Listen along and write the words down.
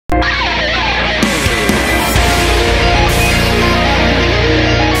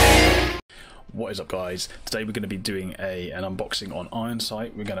What is up, guys? Today we're going to be doing an unboxing on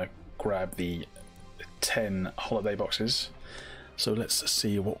Ironsight. We're going to grab the 10 holiday boxes. So let's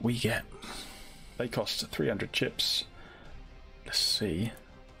see what we get. They cost 300 chips. Let's see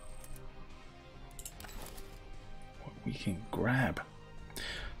what we can grab.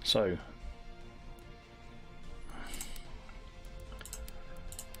 So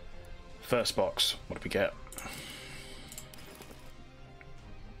first box, what do we get?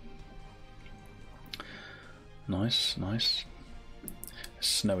 Nice, nice.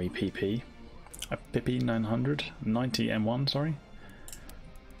 Snowy PP. A Pippi 900, 90 M1, sorry.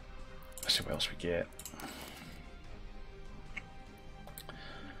 Let's see what else we get.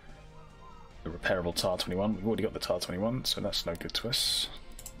 The repairable TAR 21. We've already got the TAR 21, so that's no good to us.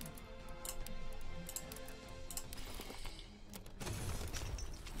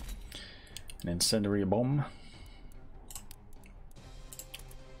 An incendiary bomb.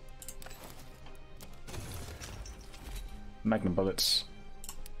 Magnum bullets.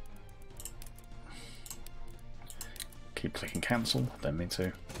 Keep clicking cancel, don't mean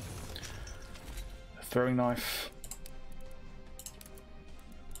to. A throwing knife.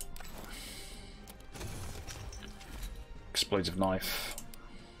 Explosive knife.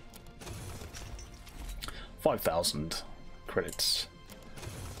 5,000 credits.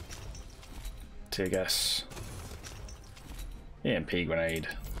 Tear gas. EMP grenade.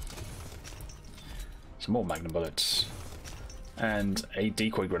 Some more magnum bullets. And a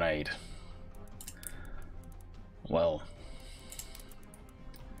decoy grenade. Well,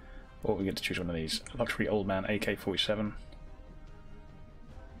 what we get to choose one of these? Luxury Old Man AK-47,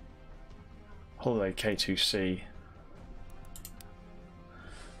 Holiday K2C.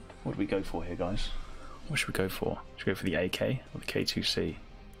 What do we go for here, guys? What should we go for? Should we go for the AK or the K2C?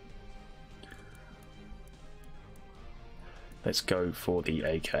 Let's go for the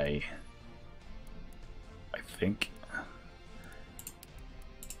AK, I think.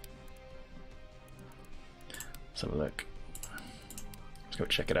 Let's have a look. Let's go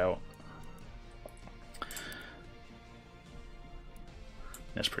check it out.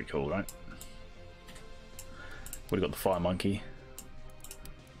 That's pretty cool, right? We've got the Fire Monkey.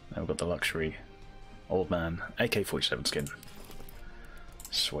 Now we've got the Luxury Old Man AK-47 skin.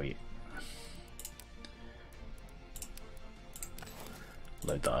 Sweet.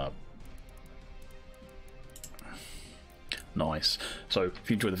 Load that up. Nice. So if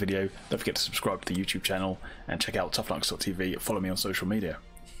you enjoyed the video, don't forget to subscribe to the YouTube channel and check out TUFFKNUX.tv. Follow me on social media.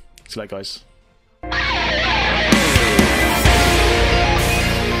 See you later, guys.